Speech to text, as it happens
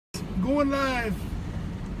going live.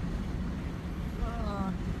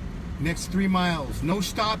 Next 3 miles, no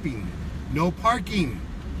stopping, no parking,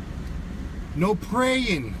 no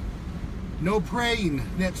praying, no praying.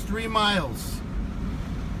 Next 3 miles.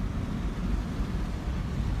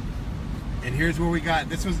 And here's where we got.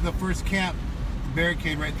 This was the first camp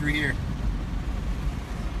barricade right through here.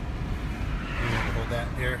 Hold that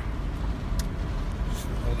here. Just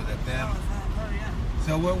hold it at them.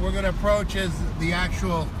 So what we're going to approach is the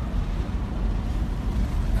actual.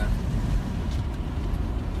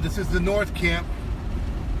 This is the north camp.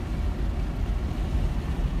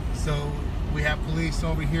 So we have police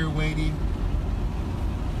over here waiting.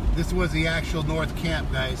 This was the actual north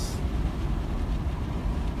camp, guys.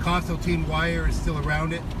 Concertina wire is still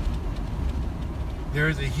around it. There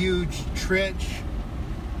is a huge trench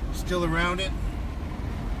still around it.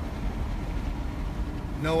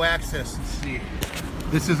 No access. Let's see.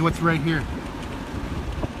 This is what's right here.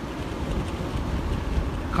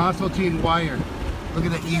 Concertina wire. Look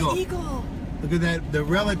at the eagle. Look at that. The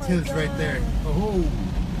relatives right there. Oh.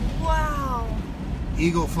 Wow.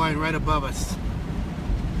 Eagle flying right above us.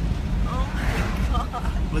 Oh my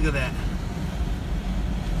God. Look at that.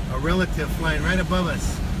 A relative flying right above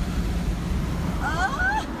us.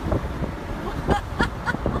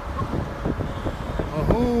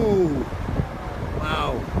 Oh.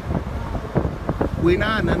 Wow.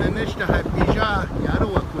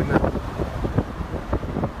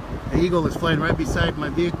 The eagle is flying right beside my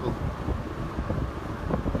vehicle.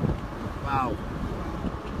 Wow.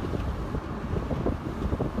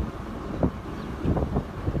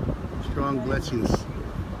 Strong blessings.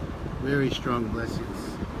 Very strong blessings.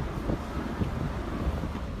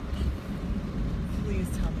 Please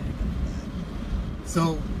tell me.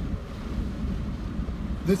 So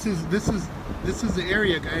this is the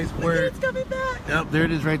area, guys, where it's coming back. Yep, there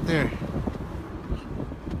it is right there.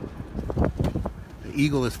 The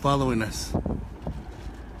eagle is following us.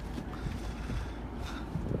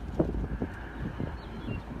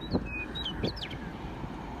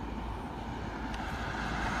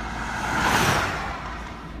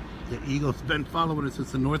 The eagle's been following us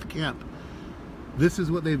since the north camp. This is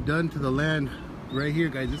what they've done to the land right here,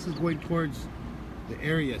 guys. This is going towards the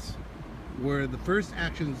areas where the first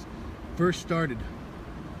actions first started.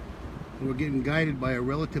 And we're getting guided by a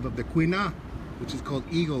relative of the Quina, which is called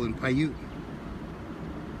eagle in Paiute.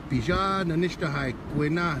 Bija Nanishtahai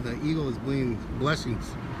Quina, the eagle is bringing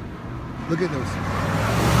blessings. Look at those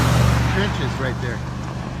trenches right there.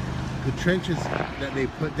 The trenches that they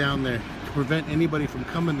put down there to prevent anybody from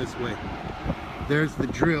coming this way. There's the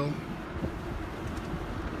drill.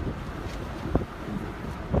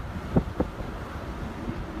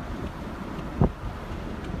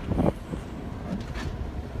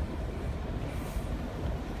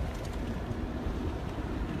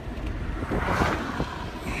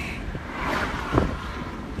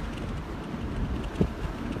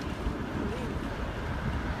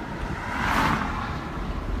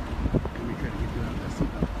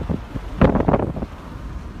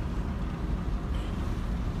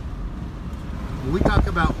 When we talk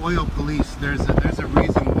about oil police, there's a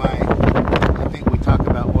reason why I think we talk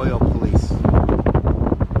about oil police.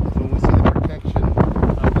 When we see the protection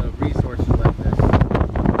of the resources like this, we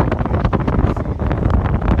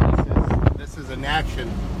can see that this is an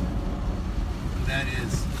action that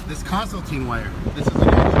is this concertina wire. This is an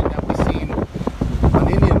action that we've seen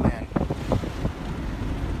on Indian land.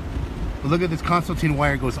 But look at this concertina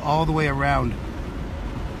wire, goes all the way around.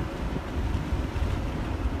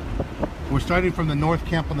 We're starting from the north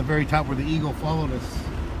camp on the very top where the eagle followed us.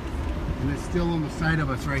 And it's still on the side of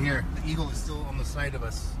us right here. The eagle is still on the side of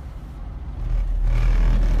us.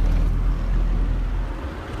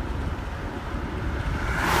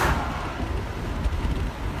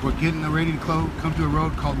 We're getting ready to come to a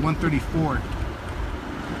road called 134.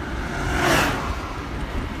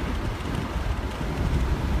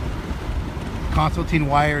 Concertina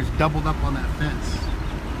wire is doubled up on that fence.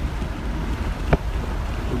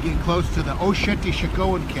 We're getting close to the Oceti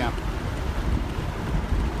Sakowin camp.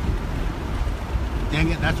 Dang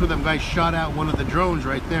it, that's where them guys shot out one of the drones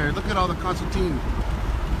right there. Look at all the concertina.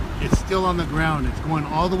 It's still on the ground. It's going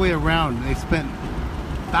all the way around. They spent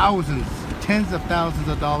thousands, tens of thousands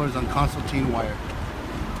of dollars on concertina wire.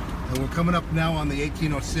 And we're coming up now on the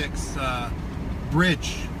 1806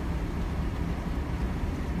 bridge.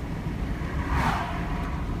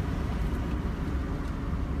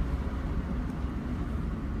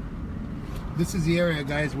 This is the area,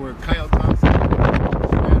 guys, where Kyle Thompson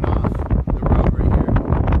just ran off the road right here.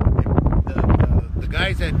 The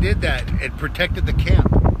guys that did that had protected the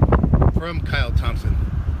camp from Kyle Thompson.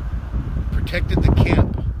 Protected the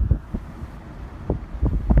camp.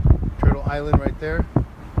 island right there.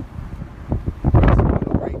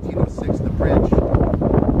 Over 1806, the bridge.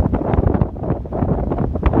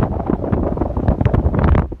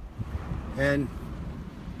 And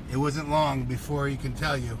it wasn't long before you can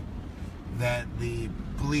tell you that the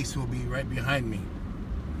police will be right behind me.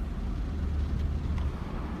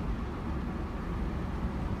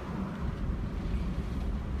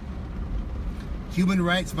 Human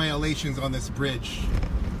rights violations on this bridge.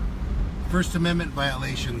 First Amendment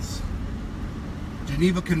violations.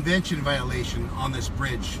 Geneva Convention violation on this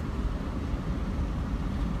bridge.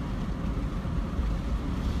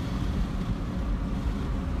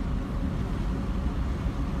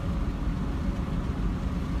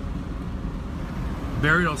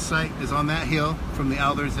 Burial site is on that hill from the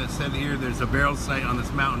elders that said here there's a burial site on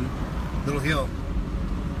this mountain, little hill.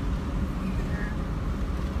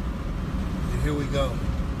 And here we go.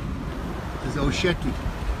 This is Oceti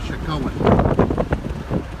Sakowin.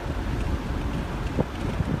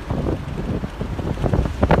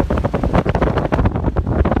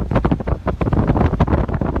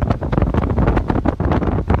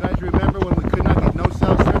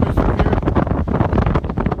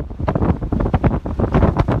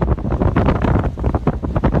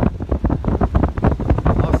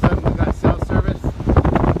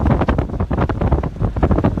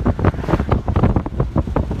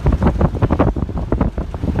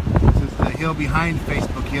 Behind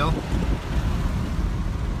Facebook Hill.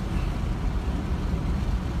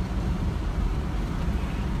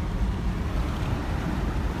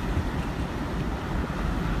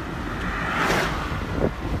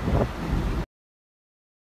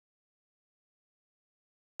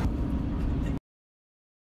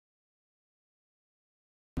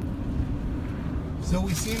 So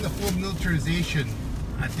we've seen the full militarization.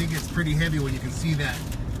 I think it's pretty heavy when you can see that.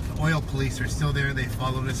 Oil police are still there. They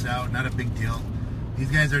followed us out. Not a big deal.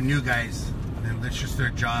 These guys are new guys, and it's just their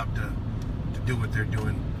job to do what they're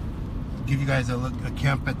doing. Give you guys a look, a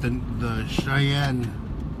camp at the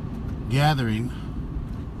Cheyenne gathering,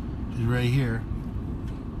 which is right here.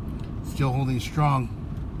 Still holding strong.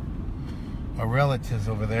 Our relatives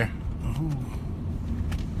over there.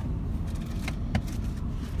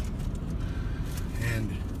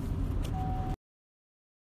 And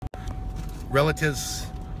relatives.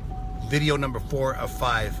 Video number 4 of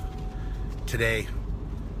 5 today.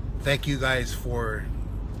 Thank you guys for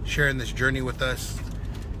sharing this journey with us.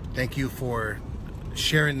 Thank you for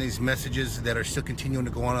sharing these messages that are still continuing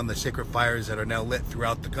to go on the sacred fires that are now lit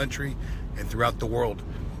throughout the country and throughout the world.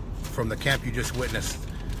 From the camp you just witnessed.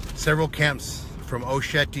 Several camps from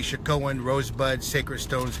Oceti Sakowin, Rosebud, Sacred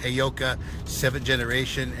Stones, Heyoka, 7th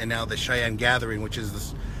Generation, and now the Cheyenne Gathering, which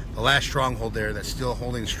is the last stronghold there that's still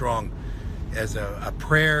holding strong as a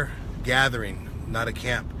prayer gathering, not a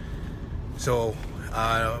camp. So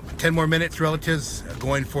 10 more minutes, relatives,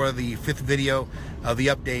 going for the 5th video of the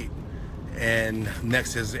update, and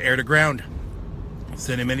next is air to ground.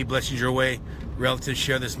 Sending many blessings your way. Relatives,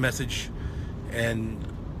 share this message and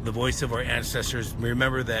the voice of our ancestors.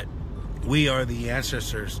 Remember that we are the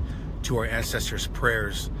ancestors to our ancestors'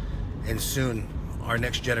 prayers, and soon our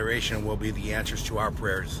next generation will be the answers to our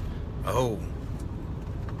prayers. Aho.